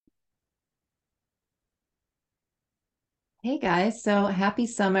Hey guys, so happy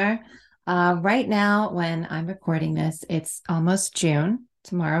summer. Right now, when I'm recording this, it's almost June.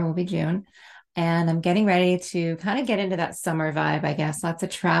 Tomorrow will be June. And I'm getting ready to kind of get into that summer vibe, I guess. Lots of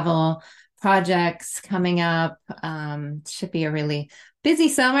travel projects coming up. Should be a really busy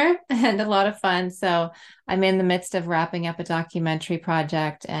summer and a lot of fun. So I'm in the midst of wrapping up a documentary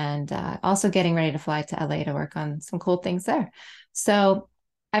project and also getting ready to fly to LA to work on some cool things there. So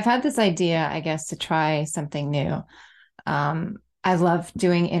I've had this idea, I guess, to try something new. I love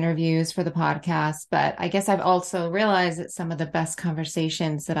doing interviews for the podcast, but I guess I've also realized that some of the best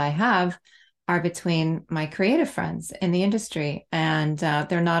conversations that I have are between my creative friends in the industry. And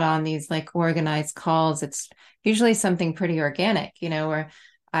they're not on these like organized calls. It's usually something pretty organic, where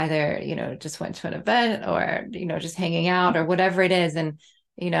either, just went to an event or, just hanging out or whatever it is. And,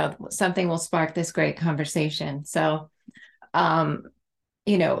 something will spark this great conversation. So, um,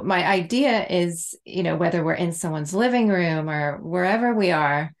 my idea is, whether we're in someone's living room or wherever we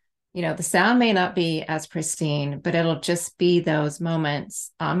are, the sound may not be as pristine, but it'll just be those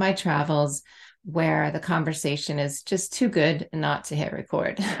moments on my travels where the conversation is just too good not to hit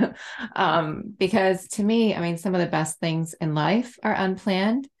record. Because to me, I mean, some of the best things in life are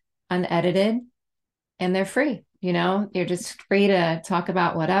unplanned, unedited, and they're free. You're just free to talk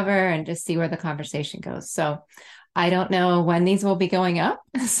about whatever and just see where the conversation goes. So I don't know when these will be going up.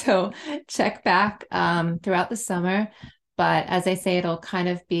 So check back throughout the summer. But as I say, it'll kind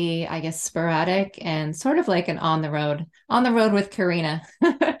of be, I guess, sporadic and sort of like an on the road with Karina.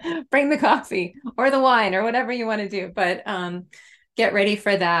 Bring the coffee or the wine or whatever you want to do. But get ready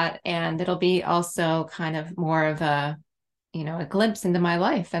for that. And it'll be also kind of more of a glimpse into my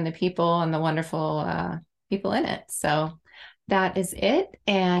life and the people and the wonderful people in it. So that is it.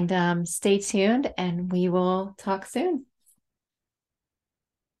 And stay tuned and we will talk soon.